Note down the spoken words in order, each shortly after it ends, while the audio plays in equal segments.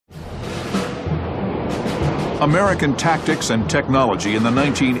American tactics and technology in the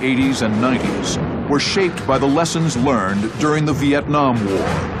 1980s and 90s were shaped by the lessons learned during the Vietnam War.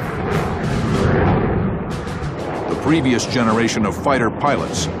 The previous generation of fighter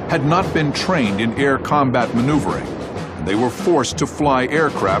pilots had not been trained in air combat maneuvering, and they were forced to fly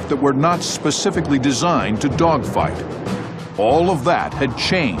aircraft that were not specifically designed to dogfight. All of that had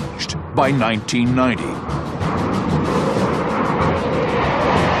changed by 1990.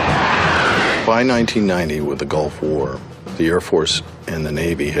 By 1990, with the Gulf War, the Air Force and the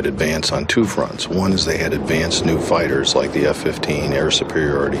Navy had advanced on two fronts. One is they had advanced new fighters like the F-15 Air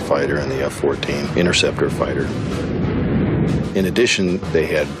Superiority Fighter and the F-14 Interceptor Fighter. In addition, they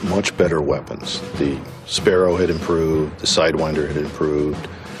had much better weapons. The Sparrow had improved, the Sidewinder had improved,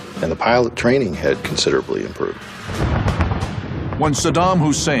 and the pilot training had considerably improved. When Saddam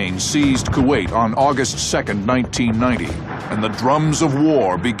Hussein seized Kuwait on August 2nd, 1990, and the drums of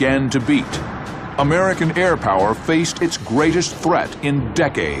war began to beat, American air power faced its greatest threat in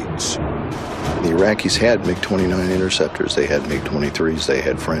decades. The Iraqis had MiG-29 interceptors, they had MiG-23s, they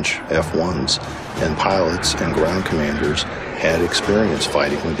had French F-1s, and pilots and ground commanders had experience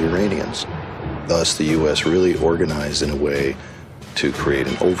fighting with the Iranians. Thus, the U.S. really organized in a way to create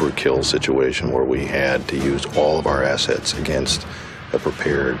an overkill situation where we had to use all of our assets against a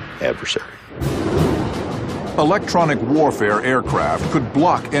prepared adversary. Electronic warfare aircraft could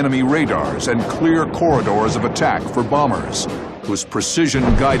block enemy radars and clear corridors of attack for bombers, whose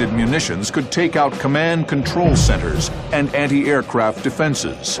precision-guided munitions could take out command control centers and anti-aircraft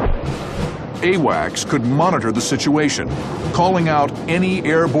defenses. AWACS could monitor the situation, calling out any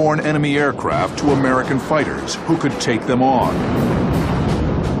airborne enemy aircraft to American fighters who could take them on.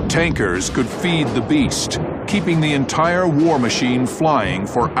 Tankers could feed the beast, keeping the entire war machine flying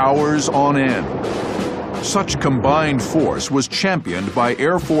for hours on end. Such combined force was championed by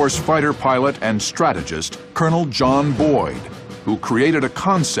Air Force fighter pilot and strategist Colonel John Boyd, who created a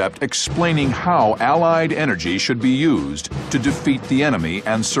concept explaining how Allied energy should be used to defeat the enemy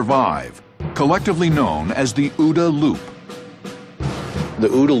and survive, collectively known as the OODA Loop. The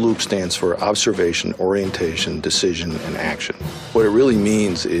OODA Loop stands for Observation, Orientation, Decision, and Action. What it really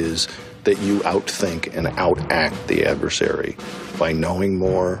means is that you outthink and outact the adversary by knowing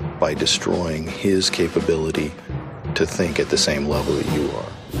more, by destroying his capability to think at the same level that you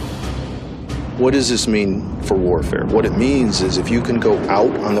are. What does this mean for warfare? What it means is if you can go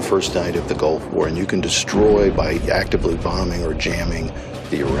out on the first night of the Gulf War and you can destroy by actively bombing or jamming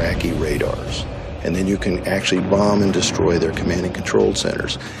the Iraqi radars, and then you can actually bomb and destroy their command and control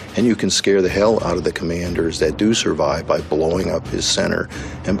centers, and you can scare the hell out of the commanders that do survive by blowing up his center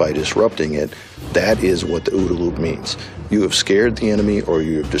and by disrupting it, that is what the OODA Loop means. You have scared the enemy, or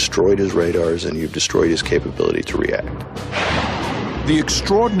you have destroyed his radars, and you've destroyed his capability to react. The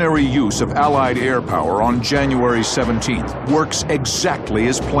extraordinary use of Allied air power on January 17th works exactly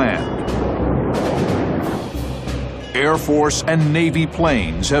as planned. Air Force and Navy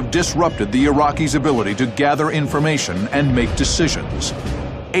planes have disrupted the Iraqis' ability to gather information and make decisions.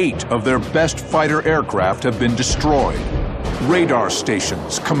 8 of their best fighter aircraft have been destroyed. Radar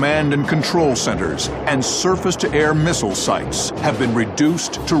stations, command and control centers, and surface-to-air missile sites have been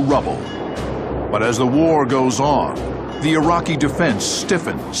reduced to rubble. But as the war goes on, the Iraqi defense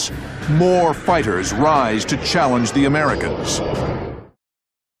stiffens. More fighters rise to challenge the Americans.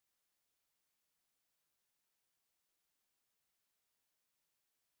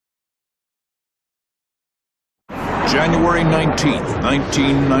 January 19th,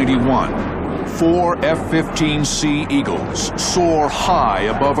 1991, 4 F-15C Eagles soar high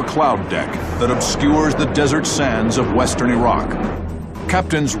above a cloud deck that obscures the desert sands of western Iraq.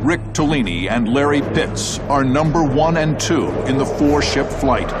 Captains Rick Tolini and Larry Pitts are number 1 and 2 in the 4-ship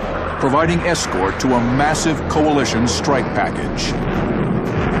flight, providing escort to a massive coalition strike package.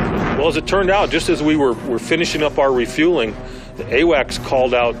 Well, as it turned out, just as we were finishing up our refueling, the AWACS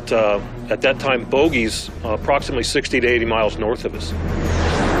called out, at that time, bogies approximately 60 to 80 miles north of us.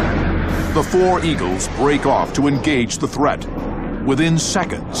 The 4 Eagles break off to engage the threat. Within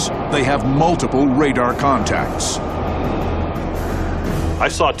seconds, they have multiple radar contacts. I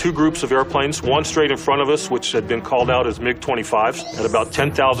saw 2 groups of airplanes, one straight in front of us, which had been called out as MiG-25s at about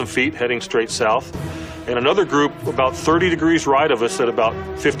 10,000 feet heading straight south, and another group about 30 degrees right of us at about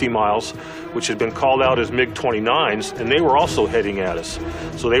 50 miles, which had been called out as MiG-29s, and they were also heading at us.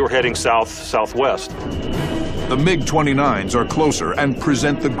 So they were heading south-southwest. The MiG-29s are closer and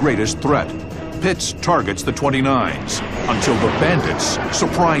present the greatest threat. Pitts targets the 29s until the bandits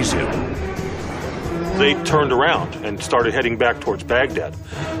surprise him. they turned around and started heading back towards Baghdad.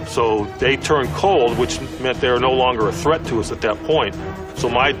 So they turned cold, which meant they were no longer a threat to us at that point. So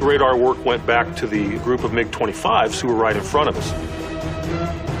my radar work went back to the group of MiG-25s who were right in front of us.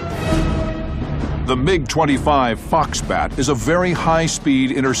 The MiG-25 Foxbat is a very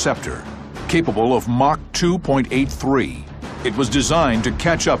high-speed interceptor, capable of Mach 2.83. It was designed to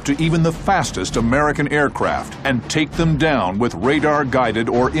catch up to even the fastest American aircraft and take them down with radar-guided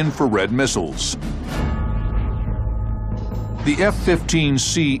or infrared missiles. The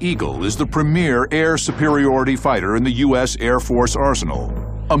F-15C Eagle is the premier air superiority fighter in the U.S. Air Force arsenal,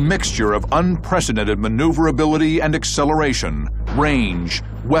 a mixture of unprecedented maneuverability and acceleration, range,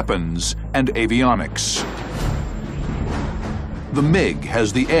 weapons, and avionics. The MiG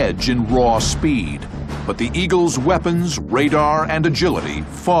has the edge in raw speed, but the Eagle's weapons, radar, and agility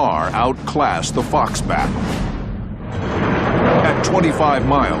far outclass the Foxbat. At 25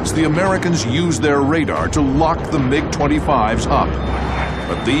 miles, the Americans use their radar to lock the MiG-25s up.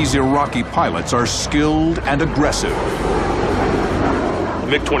 But these Iraqi pilots are skilled and aggressive. The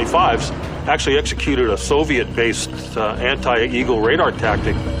MiG-25s actually executed a Soviet-based anti-Eagle radar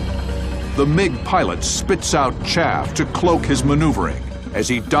tactic. The MiG pilot spits out chaff to cloak his maneuvering as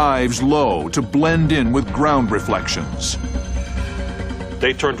he dives low to blend in with ground reflections.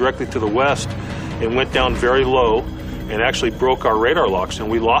 They turned directly to the west and went down very low and actually broke our radar locks, and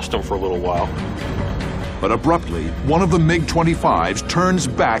we lost them for a little while. But abruptly, one of the MiG-25s turns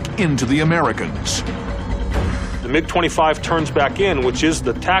back into the Americans. The MiG-25 turns back in, which is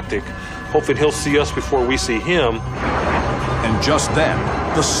the tactic, hoping he'll see us before we see him. And just then,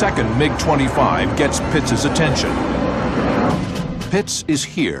 the second MiG-25 gets Pitts' attention. Pitts is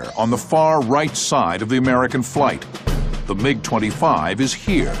here on the far right side of the American flight. The MiG-25 is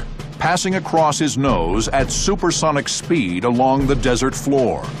here, passing across his nose at supersonic speed along the desert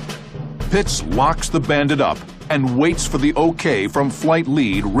floor. Pitts locks the bandit up and waits for the okay from flight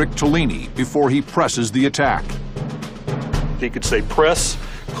lead Rick Tolini before he presses the attack. He could say press,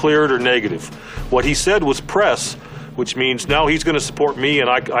 cleared, or negative. What he said was press, which means now he's going to support me and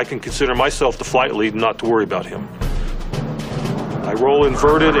I can consider myself the flight lead and not to worry about him. I roll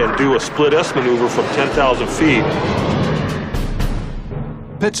inverted and do a split S maneuver from 10,000 feet.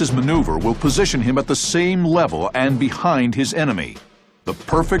 Pitts' maneuver will position him at the same level and behind his enemy, the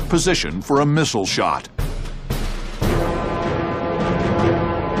perfect position for a missile shot.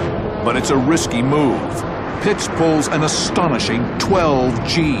 But it's a risky move. Pitts pulls an astonishing 12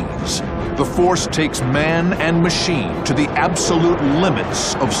 Gs. The force takes man and machine to the absolute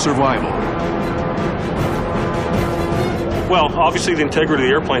limits of survival. Well, obviously the integrity of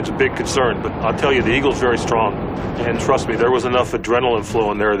the airplane is a big concern, but I'll tell you, the Eagle's very strong. And trust me, there was enough adrenaline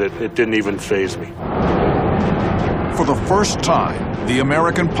flow in there that it didn't even faze me. For the first time, the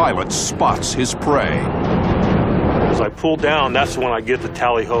American pilot spots his prey. As I pull down, that's when I get the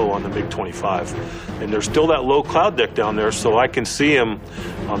tally-ho on the MiG-25. And there's still that low cloud deck down there, so I can see him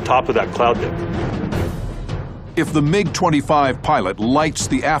on top of that cloud deck. If the MiG-25 pilot lights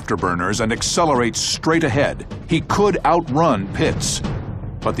the afterburners and accelerates straight ahead, he could outrun Pitts.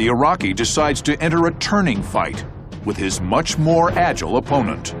 But the Iraqi decides to enter a turning fight with his much more agile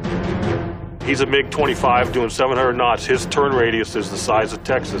opponent. He's a MiG-25 doing 700 knots. His turn radius is the size of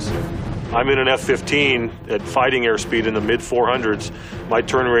Texas. I'm in an F-15 at fighting airspeed in the mid-400s. My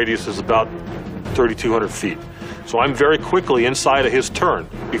turn radius is about 3,200 feet. So I'm very quickly inside of his turn.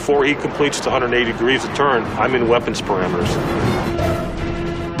 Before he completes the 180 degrees of turn, I'm in weapons parameters.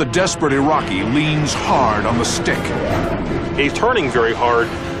 The desperate Iraqi leans hard on the stick. He's turning very hard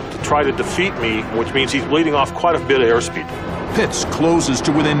to try to defeat me, which means he's bleeding off quite a bit of airspeed. Pitts closes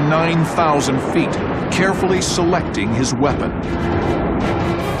to within 9,000 feet, carefully selecting his weapon.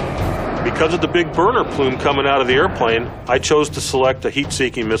 Because of the big burner plume coming out of the airplane, I chose to select a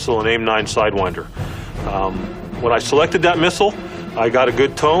heat-seeking missile, an AIM-9 Sidewinder. When I selected that missile, I got a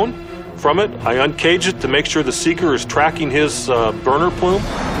good tone from it. I uncaged it to make sure the seeker is tracking his burner plume.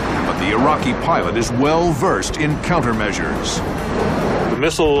 But the Iraqi pilot is well versed in countermeasures. The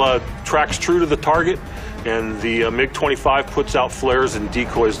missile tracks true to the target, and the MiG-25 puts out flares and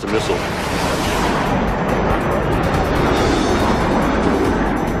decoys the missile.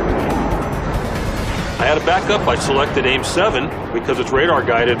 I had a backup. I selected AIM-7 because it's radar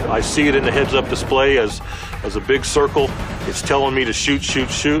guided. I see it in the heads-up display as a big circle. It's telling me to shoot, shoot,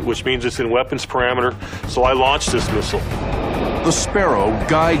 shoot, which means it's in weapons parameter. So I launched this missile. The Sparrow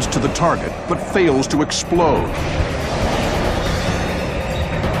guides to the target, but fails to explode.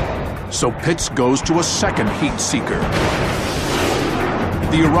 So Pitts goes to a second heat seeker.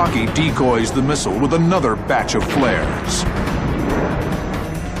 The Iraqi decoys the missile with another batch of flares.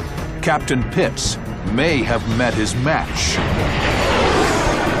 Captain Pitts, may have met his match.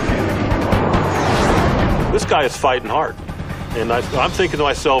 This guy is fighting hard. And I'm thinking to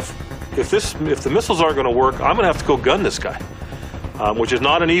myself, if the missiles aren't going to work, I'm going to have to go gun this guy, which is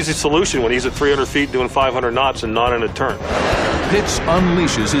not an easy solution when he's at 300 feet doing 500 knots and not in a turn. Pitts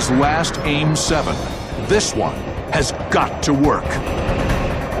unleashes his last AIM 7. This one has got to work.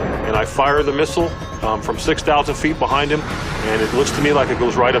 And I fire the missile from 6,000 feet behind him, and it looks to me like it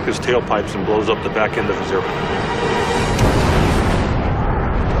goes right up his tailpipes and blows up the back end of his airplane.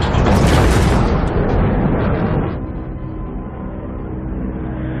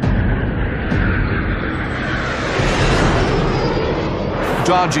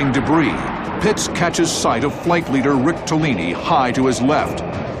 Dodging debris, Pitts catches sight of flight leader Rick Tolini high to his left.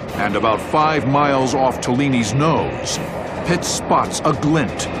 And about 5 miles off Tolini's nose, Pitts spots a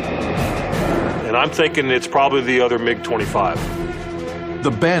glint. And I'm thinking it's probably the other MiG-25.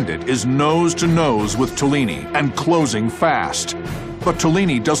 The Bandit is nose to nose with Tolini and closing fast. But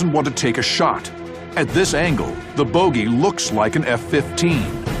Tolini doesn't want to take a shot. At this angle, the bogey looks like an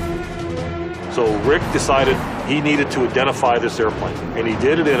F-15. So Rick decided he needed to identify this airplane, and he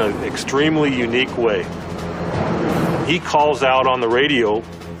did it in an extremely unique way. He calls out on the radio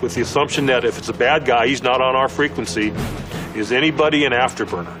with the assumption that if it's a bad guy, he's not on our frequency, is anybody an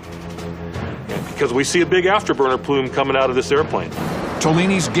afterburner? And because we see a big afterburner plume coming out of this airplane.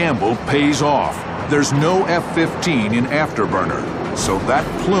 Tolini's gamble pays off. There's no F-15 in afterburner, so that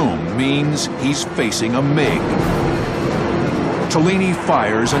plume means he's facing a MiG. Tolini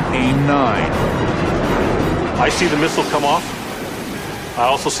fires an AIM-9. I see the missile come off. I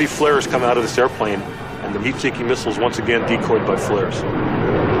also see flares come out of this airplane, and the heat-seeking missiles once again decoyed by flares.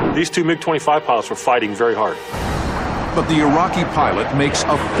 These two MiG-25 pilots were fighting very hard. But the Iraqi pilot makes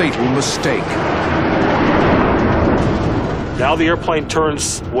a fatal mistake. Now the airplane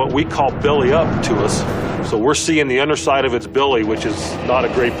turns what we call belly up to us. So we're seeing the underside of its belly, which is not a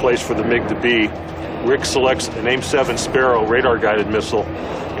great place for the MiG to be. Rick selects an AIM-7 Sparrow radar-guided missile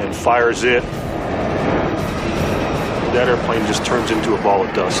and fires it. That airplane just turns into a ball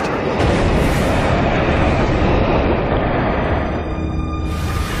of dust.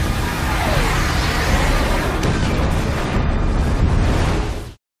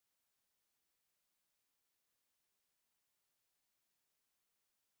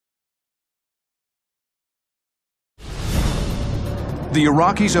 The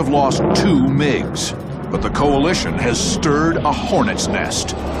Iraqis have lost 2 MiGs, but the coalition has stirred a hornet's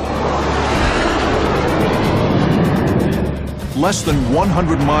nest. Less than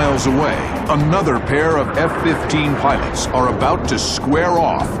 100 miles away, another pair of F-15 pilots are about to square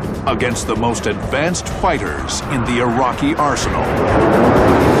off against the most advanced fighters in the Iraqi arsenal.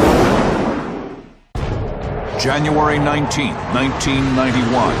 January 19,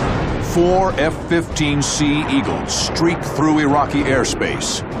 1991. 4 F-15C Eagles streak through Iraqi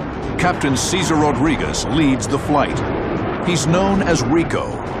airspace. Captain Cesar Rodriguez leads the flight. He's known as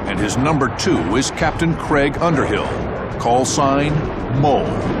Rico, and his number 2 is Captain Craig Underhill, call sign Mole.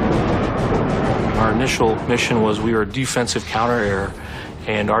 Our initial mission was we were defensive counter-air,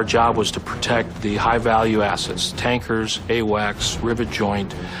 and our job was to protect the high-value assets, tankers, AWACS, rivet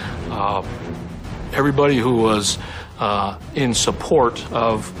joint, everybody who was in support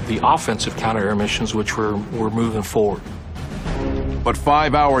of the offensive counter-air missions which were moving forward. But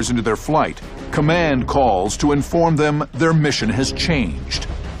 5 hours into their flight, command calls to inform them their mission has changed.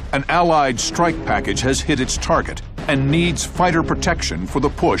 An Allied strike package has hit its target and needs fighter protection for the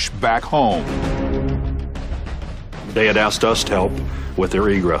push back home. They had asked us to help with their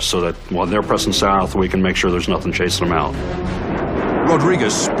egress so that when they're pressing south, we can make sure there's nothing chasing them out.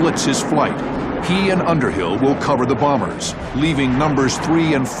 Rodriguez splits his flight. He and Underhill will cover the bombers, leaving numbers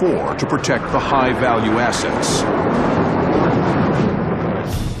 3 and 4 to protect the high-value assets.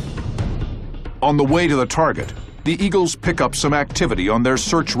 On the way to the target, the Eagles pick up some activity on their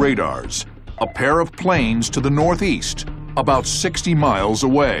search radars. A pair of planes to the northeast, about 60 miles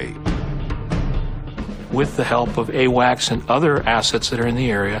away. With the help of AWACS and other assets that are in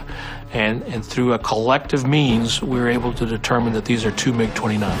the area, and through a collective means, we were able to determine that these are 2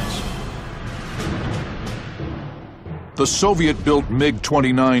 MiG-29s. The Soviet-built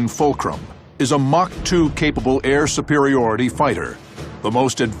MiG-29 Fulcrum is a Mach 2 capable air superiority fighter, the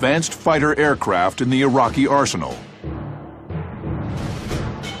most advanced fighter aircraft in the Iraqi arsenal.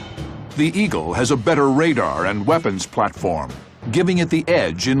 The Eagle has a better radar and weapons platform, giving it the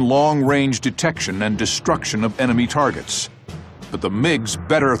edge in long-range detection and destruction of enemy targets. But the MiG's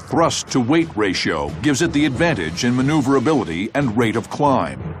better thrust-to-weight ratio gives it the advantage in maneuverability and rate of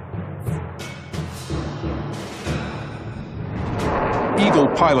climb. Eagle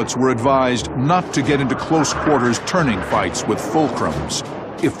pilots were advised not to get into close quarters turning fights with fulcrums,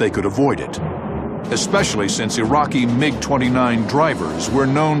 if they could avoid it, especially since Iraqi MiG-29 drivers were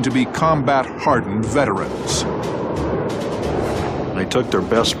known to be combat-hardened veterans. They took their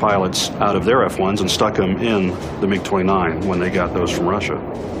best pilots out of their F-1s and stuck them in the MiG-29 when they got those from Russia.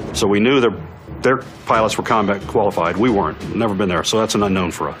 So we knew their pilots were combat qualified. We weren't, never been there, so that's an unknown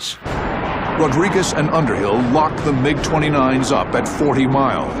for us. Rodriguez and Underhill lock the MiG-29s up at 40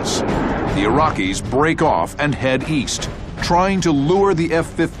 miles. The Iraqis break off and head east, trying to lure the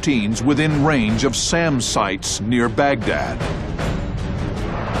F-15s within range of SAM sites near Baghdad.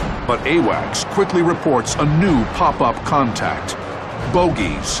 But AWACS quickly reports a new pop-up contact.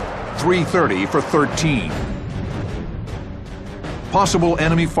 Bogies, 330 for 13. Possible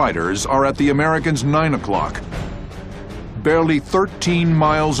enemy fighters are at the Americans' 9 o'clock, barely 13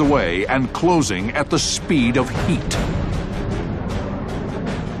 miles away and closing at the speed of heat.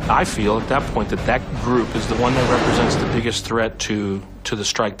 I feel at that point that that group is the one that represents the biggest threat to the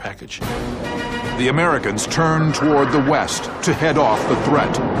strike package. The Americans turn toward the west to head off the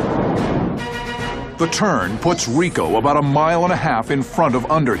threat. The turn puts Rico about 1.5 miles in front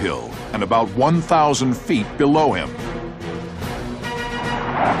of Underhill and about 1,000 feet below him.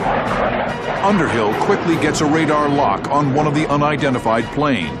 Underhill quickly gets a radar lock on one of the unidentified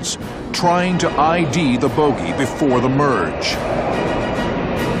planes, trying to ID the bogey before the merge.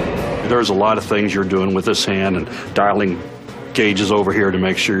 There's a lot of things you're doing with this hand and dialing gauges over here to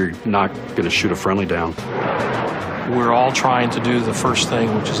make sure you're not going to shoot a friendly down. We're all trying to do the first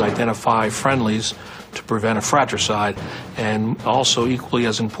thing, which is identify friendlies to prevent a fratricide, and also equally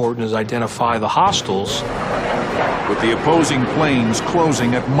as important is identify the hostiles. With the opposing planes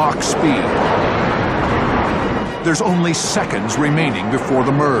closing at Mach speed, there's only seconds remaining before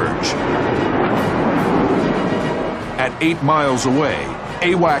the merge. At 8 miles away,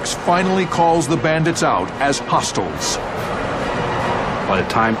 AWACS finally calls the bandits out as hostiles. By the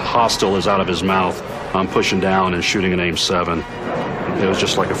time hostile is out of his mouth, I'm pushing down and shooting an AIM-7. It was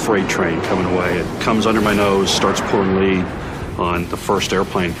just like a freight train coming away. It comes under my nose, starts pulling lead on the first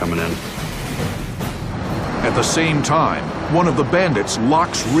airplane coming in. At the same time, one of the bandits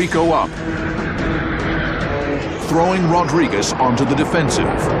locks Rico up, throwing Rodriguez onto the defensive.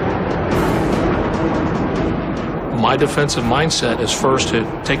 My defensive mindset is first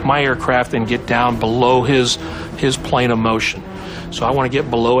to take my aircraft and get down below his plane of motion. So I want to get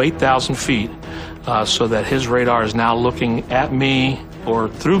below 8,000 feet so that his radar is now looking at me or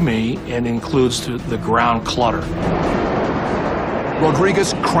through me and includes the ground clutter.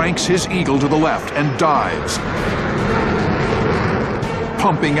 Rodriguez cranks his Eagle to the left and dives,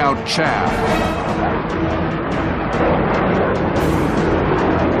 pumping out chaff.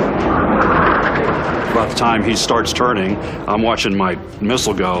 About the time he starts turning, I'm watching my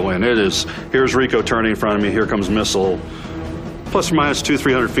missile go, and here's Rico turning in front of me, here comes missile, plus or minus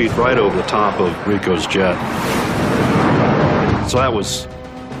 200-300 feet right over the top of Rico's jet. So that was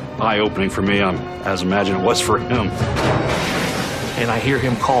eye-opening for me, as I imagine it was for him. And I hear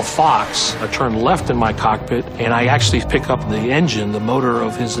him call Fox. I turn left in my cockpit, and I actually pick up the engine, the motor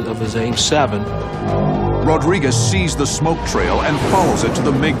of his AIM-7. Rodriguez sees the smoke trail and follows it to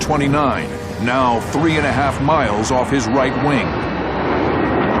the MiG-29, now 3.5 miles off his right wing.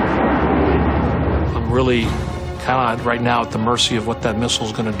 I'm really kind of right now at the mercy of what that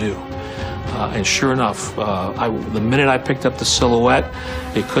missile's going to do. And sure enough, the minute I picked up the silhouette,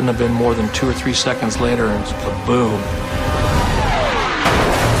 it couldn't have been more than 2 or 3 seconds later, and kaboom.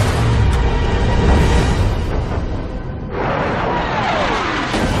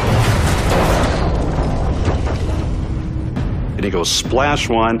 And he goes splash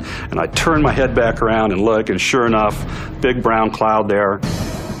one, and I turn my head back around and look, and sure enough, big brown cloud there.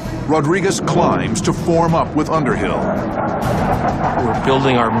 Rodriguez climbs to form up with Underhill. We're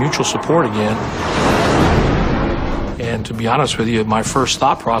building our mutual support again. And to be honest with you, my first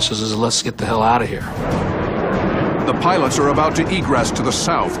thought process is let's get the hell out of here. The pilots are about to egress to the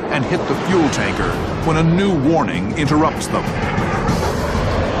south and hit the fuel tanker when a new warning interrupts them.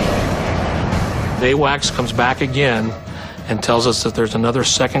 The AWACS comes back again and tells us that there's another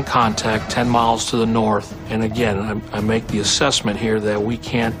second contact 10 miles to the north. And again, I make the assessment here that we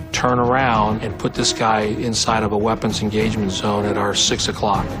can't turn around and put this guy inside of a weapons engagement zone at our 6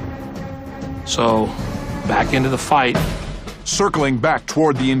 o'clock. So, back into the fight. Circling back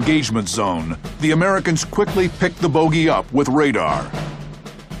toward the engagement zone, the Americans quickly pick the bogey up with radar.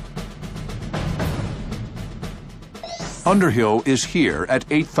 Underhill is here at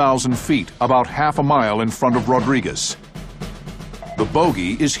 8,000 feet, about half a mile in front of Rodriguez. The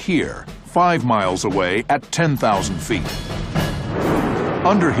bogey is here, 5 miles away at 10,000 feet.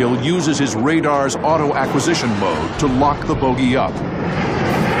 Underhill uses his radar's auto-acquisition mode to lock the bogey up.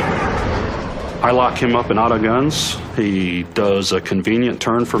 I lock him up in auto guns. He does a convenient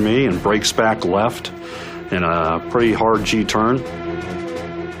turn for me and breaks back left in a pretty hard G-turn.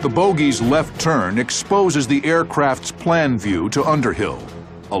 The bogey's left turn exposes the aircraft's plan view to Underhill,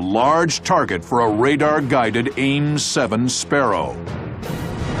 a large target for a radar-guided AIM-7 Sparrow.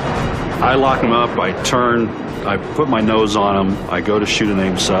 I lock him up, I turn, I put my nose on him, I go to shoot an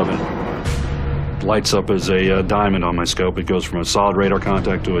AIM-7. Lights up as a diamond on my scope. It goes from a solid radar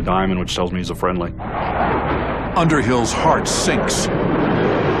contact to a diamond, which tells me he's a friendly. Underhill's heart sinks.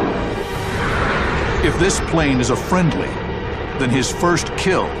 If this plane is a friendly, then his first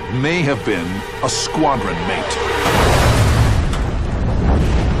kill may have been a squadron mate.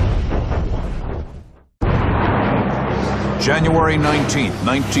 January 19,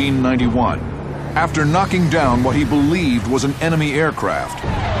 1991. After knocking down what he believed was an enemy aircraft,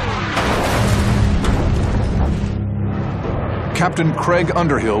 Captain Craig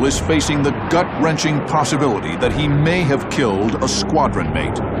Underhill is facing the gut-wrenching possibility that he may have killed a squadron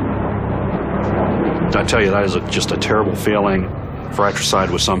mate. I tell you, that is just a terrible feeling. Fratricide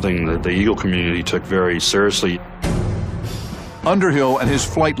was something that the Eagle community took very seriously. Underhill and his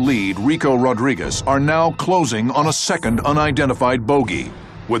flight lead, Rico Rodriguez, are now closing on a second unidentified bogey.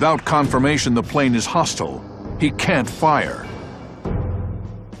 Without confirmation the plane is hostile, he can't fire.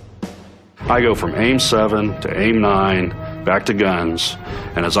 I go from AIM-7 to AIM-9, back to guns,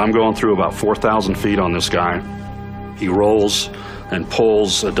 and as I'm going through about 4,000 feet on this guy, he rolls and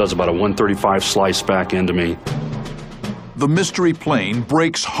pulls. It does about a 135 slice back into me. The mystery plane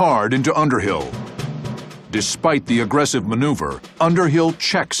breaks hard into Underhill. Despite the aggressive maneuver, Underhill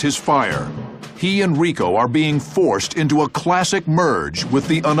checks his fire. He and Rico are being forced into a classic merge with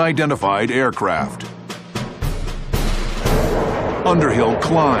the unidentified aircraft. Underhill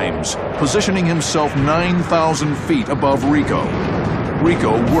climbs, positioning himself 9,000 feet above Rico.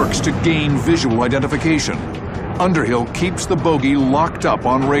 Rico works to gain visual identification. Underhill keeps the bogey locked up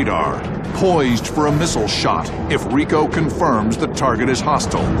on radar, poised for a missile shot if Rico confirms the target is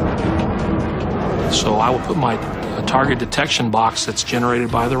hostile. So I will put my target detection box that's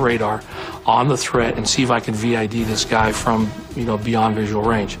generated by the radar on the threat and see if I can VID this guy from, beyond visual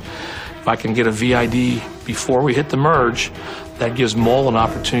range. If I can get a VID before we hit the merge, that gives Mole an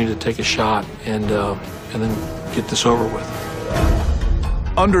opportunity to take a shot and then get this over with.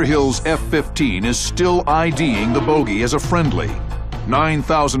 Underhill's F-15 is still IDing the bogey as a friendly.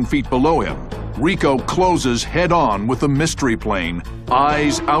 9,000 feet below him, Rico closes head-on with the mystery plane,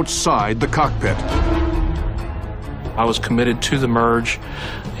 eyes outside the cockpit. I was committed to the merge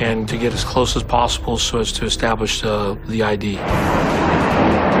and to get as close as possible so as to establish the ID.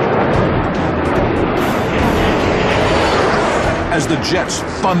 As the jets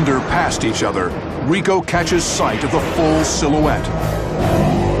thunder past each other, Rico catches sight of the full silhouette.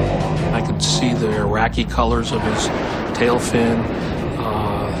 I could see the Iraqi colors of his tail fin,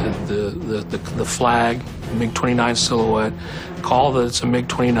 the flag, MiG-29 silhouette. Call that it's a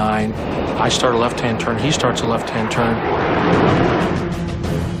MiG-29. I start a left-hand turn, he starts a left-hand turn.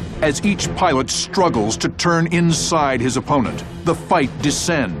 As each pilot struggles to turn inside his opponent, the fight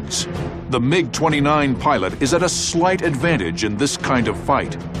descends. The MiG-29 pilot is at a slight advantage in this kind of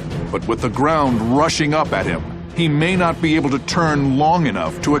fight, but with the ground rushing up at him, he may not be able to turn long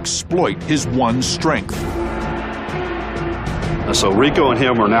enough to exploit his one strength. So Rico and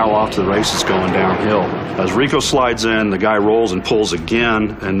him are now off to the races going downhill. As Rico slides in, the guy rolls and pulls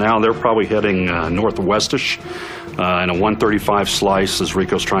again, and now they're probably heading northwestish in a 135 slice as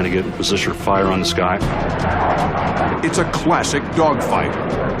Rico's trying to get in position for fire on this guy. It's a classic dogfight.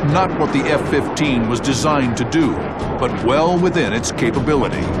 Not what the F-15 was designed to do, but well within its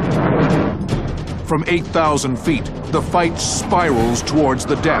capability. From 8,000 feet, the fight spirals towards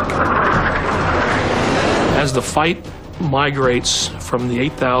the deck. As the fight migrates from the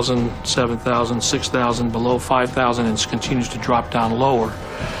 8,000, 7,000, 6,000, below 5,000 and continues to drop down lower,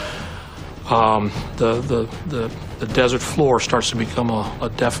 the desert floor starts to become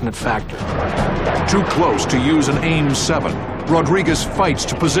a definite factor. Too close to use an AIM-7, Rodriguez fights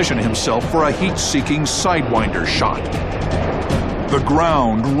to position himself for a heat-seeking sidewinder shot. The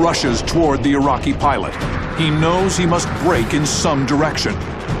ground rushes toward the Iraqi pilot. He knows he must brake in some direction.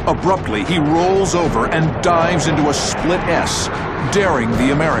 Abruptly, he rolls over and dives into a split S, daring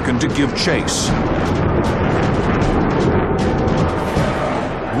the American to give chase.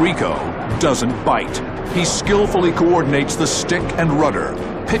 Rico doesn't bite. He skillfully coordinates the stick and rudder,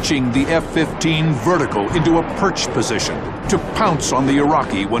 pitching the F-15 vertical into a perch position to pounce on the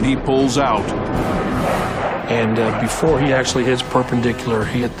Iraqi when he pulls out. And before he actually hits perpendicular,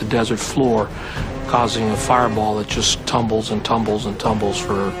 he hit the desert floor, causing a fireball that just tumbles and tumbles and tumbles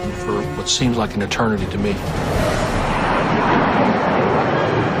for what seems like an eternity to me.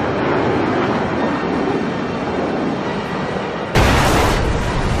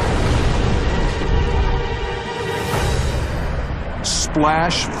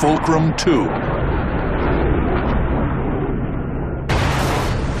 Splash Fulcrum 2.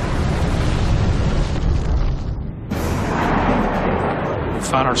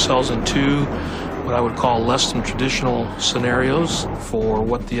 We found ourselves in two what I would call less than traditional scenarios for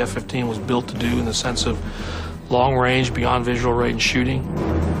what the F-15 was built to do in the sense of long range, beyond visual range shooting.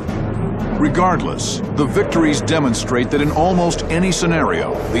 Regardless, the victories demonstrate that in almost any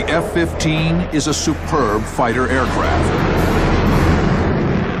scenario, the F-15 is a superb fighter aircraft.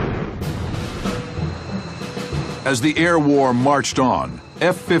 As the air war marched on,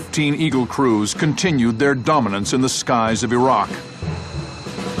 F-15 Eagle crews continued their dominance in the skies of Iraq.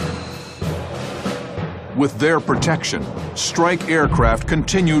 With their protection, strike aircraft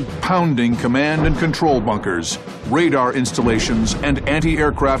continued pounding command and control bunkers, radar installations, and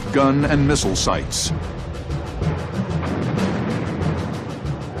anti-aircraft gun and missile sites.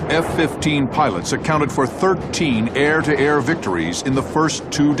 F-15 pilots accounted for 13 air-to-air victories in the first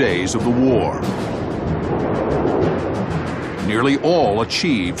 2 days of the war. Nearly all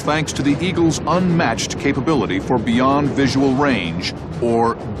achieved thanks to the Eagle's unmatched capability for beyond visual range,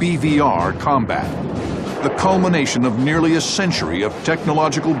 or BVR combat, the culmination of nearly a century of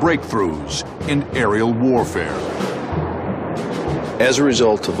technological breakthroughs in aerial warfare. As a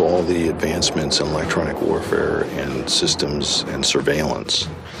result of all the advancements in electronic warfare and systems and surveillance,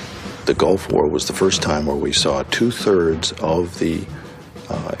 the Gulf War was the first time where we saw 2/3 of the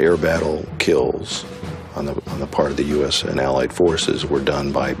air battle kills on the part of the U.S. and Allied forces were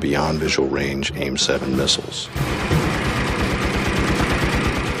done by beyond visual range AIM-7 missiles.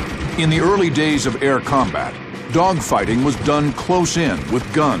 In the early days of air combat, dogfighting was done close in with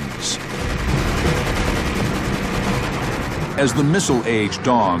guns. As the missile age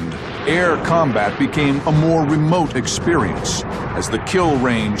dawned, air combat became a more remote experience as the kill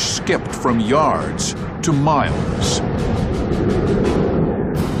range skipped from yards to miles.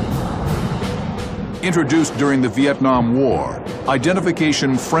 Introduced during the Vietnam War,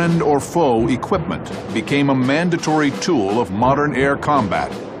 identification friend or foe equipment became a mandatory tool of modern air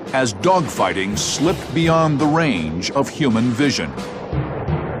combat as dogfighting slipped beyond the range of human vision.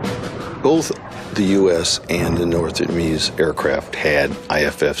 Both the U.S. and the North Vietnamese aircraft had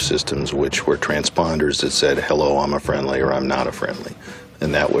IFF systems, which were transponders that said, hello, I'm a friendly, or I'm not a friendly.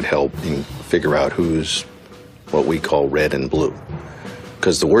 And that would help figure out who's what we call red and blue.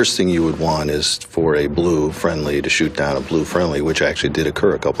 Because the worst thing you would want is for a blue friendly to shoot down a blue friendly, which actually did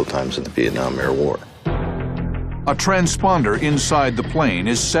occur a couple of times in the Vietnam Air War. A transponder inside the plane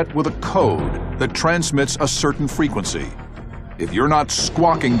is set with a code that transmits a certain frequency. If you're not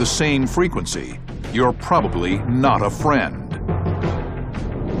squawking the same frequency, you're probably not a friend.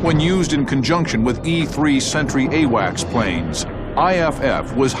 When used in conjunction with E-3 Sentry AWACS planes,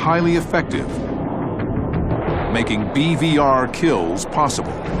 IFF was highly effective, making BVR kills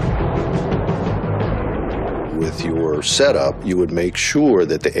possible. With your setup, you would make sure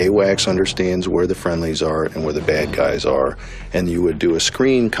that the AWACS understands where the friendlies are and where the bad guys are, and you would do a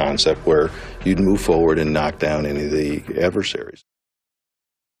screen concept where you'd move forward and knock down any of the adversaries.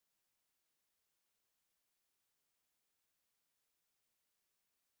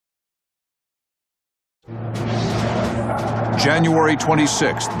 January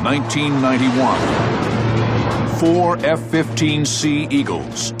 26, 1991. 4 F-15C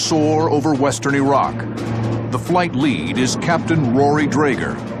Eagles soar over western Iraq. The flight lead is Captain Rory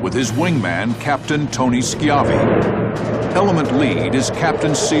Drager, with his wingman, Captain Tony Schiavi. Element lead is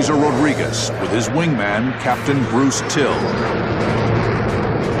Captain Cesar Rodriguez, with his wingman, Captain Bruce Till.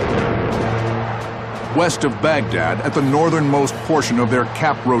 West of Baghdad, at the northernmost portion of their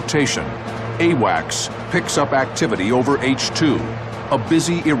cap rotation, AWACS picks up activity over H2, a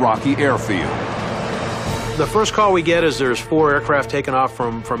busy Iraqi airfield. The first call we get is there's 4 aircraft taking off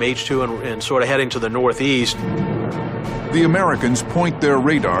from H2 and sort of heading to the northeast. The Americans point their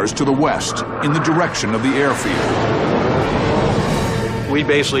radars to the west, in the direction of the airfield. We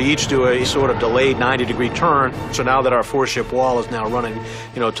basically each do a sort of delayed 90-degree turn. So now that our 4-ship wall is now running,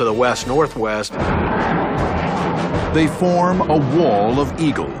 to the west-northwest. They form a wall of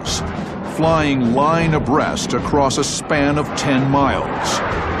eagles, flying line abreast across a span of 10 miles.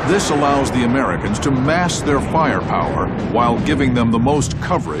 This allows the Americans to mass their firepower while giving them the most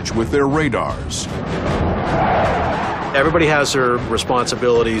coverage with their radars. Everybody has their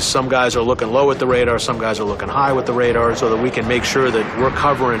responsibilities. Some guys are looking low at the radar, some guys are looking high with the radar, so that we can make sure that we're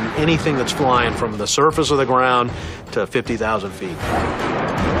covering anything that's flying from the surface of the ground to 50,000 feet.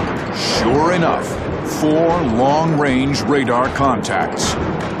 Sure enough, 4 long-range radar contacts.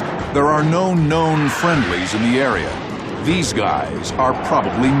 There are no known friendlies in the area. These guys are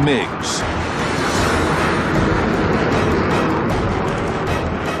probably MiGs.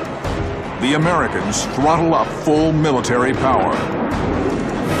 The Americans throttle up full military power.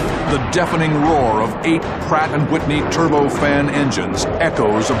 The deafening roar of 8 Pratt & Whitney turbofan engines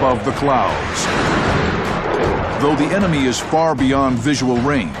echoes above the clouds. Though the enemy is far beyond visual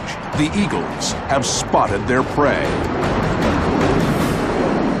range, the Eagles have spotted their prey.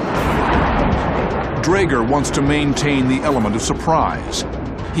 Draeger wants to maintain the element of surprise.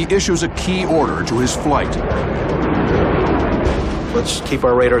 He issues a key order to his flight. Let's keep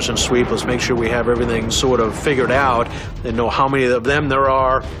our radars in sweep. Let's make sure we have everything sort of figured out and know how many of them there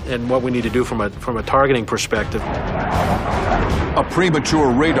are and what we need to do from a targeting perspective. A premature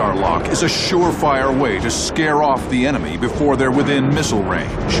radar lock is a surefire way to scare off the enemy before they're within missile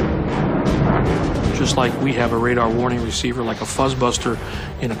range. Just like we have a radar warning receiver like a fuzzbuster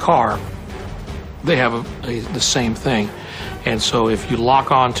in a car, they have the same thing. And so if you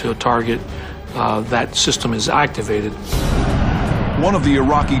lock on to a target, that system is activated. One of the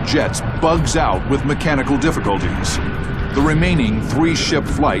Iraqi jets bugs out with mechanical difficulties. The remaining 3-ship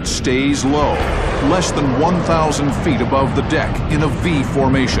flight stays low, less than 1,000 feet above the deck in a V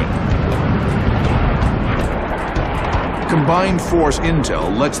formation. Combined force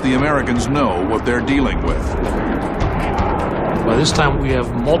intel lets the Americans know what they're dealing with. By this time, we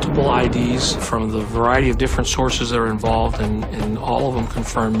have multiple IDs from the variety of different sources that are involved, and all of them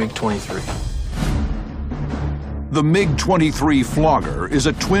confirm MiG-23. The MiG-23 Flogger is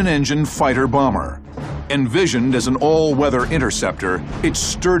a twin-engine fighter-bomber. Envisioned as an all-weather interceptor, its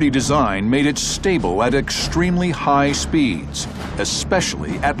sturdy design made it stable at extremely high speeds,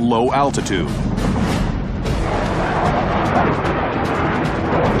 especially at low altitude.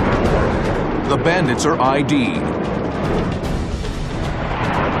 The bandits are ID'd,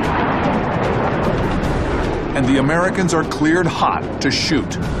 and the Americans are cleared hot to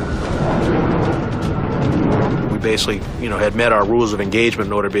shoot. Basically, had met our rules of engagement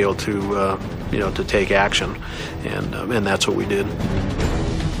in order to be able to, to take action, and that's what we did.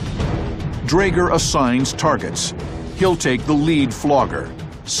 Draeger assigns targets. He'll take the lead Flogger.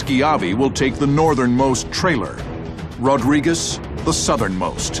 Schiavi will take the northernmost trailer. Rodriguez, the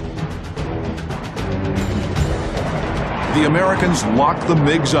southernmost. The Americans lock the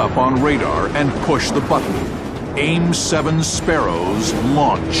MiGs up on radar and push the button. AIM-7 Sparrows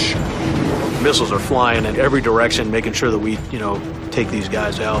launch. Missiles are flying in every direction, making sure that we, take these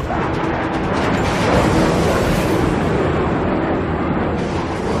guys out.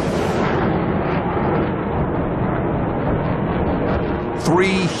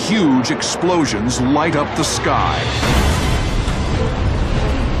 Three huge explosions light up the sky.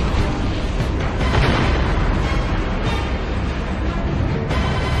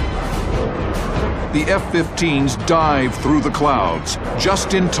 The F-15s dive through the clouds,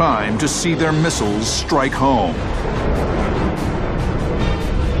 just in time to see their missiles strike home.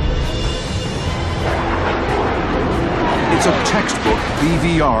 It's a textbook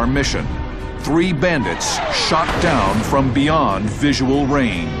BVR mission. 3 bandits shot down from beyond visual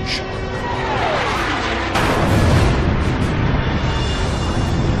range.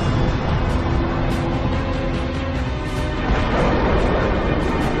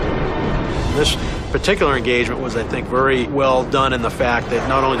 This particular engagement was, I think, very well done in the fact that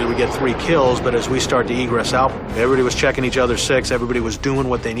not only did we get 3 kills, but as we start to egress out, everybody was checking each other's 6, everybody was doing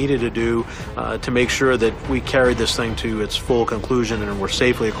what they needed to do to make sure that we carried this thing to its full conclusion and were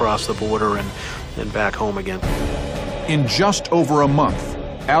safely across the border and back home again. In just over a month,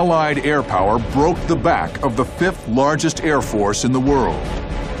 Allied air power broke the back of the 5th largest air force in the world.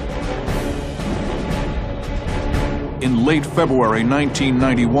 In late February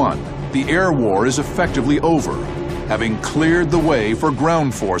 1991, the air war is effectively over, having cleared the way for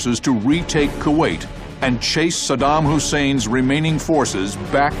ground forces to retake Kuwait and chase Saddam Hussein's remaining forces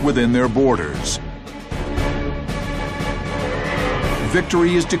back within their borders.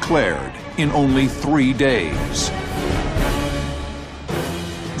 Victory is declared in only 3 days.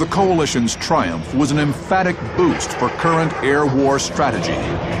 The coalition's triumph was an emphatic boost for current air war strategy.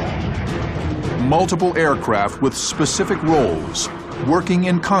 Multiple aircraft with specific roles working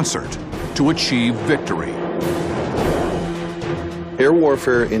in concert to achieve victory. Air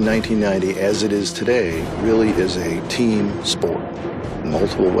warfare in 1990, as it is today, really is a team sport.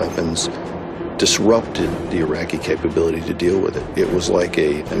 Multiple weapons disrupted the Iraqi capability to deal with it. It was like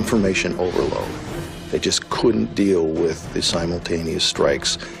an information overload. They just couldn't deal with the simultaneous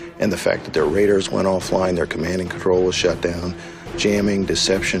strikes and the fact that their radars went offline, their command and control was shut down, jamming,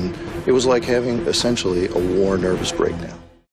 deception. It was like having essentially a war nervous breakdown.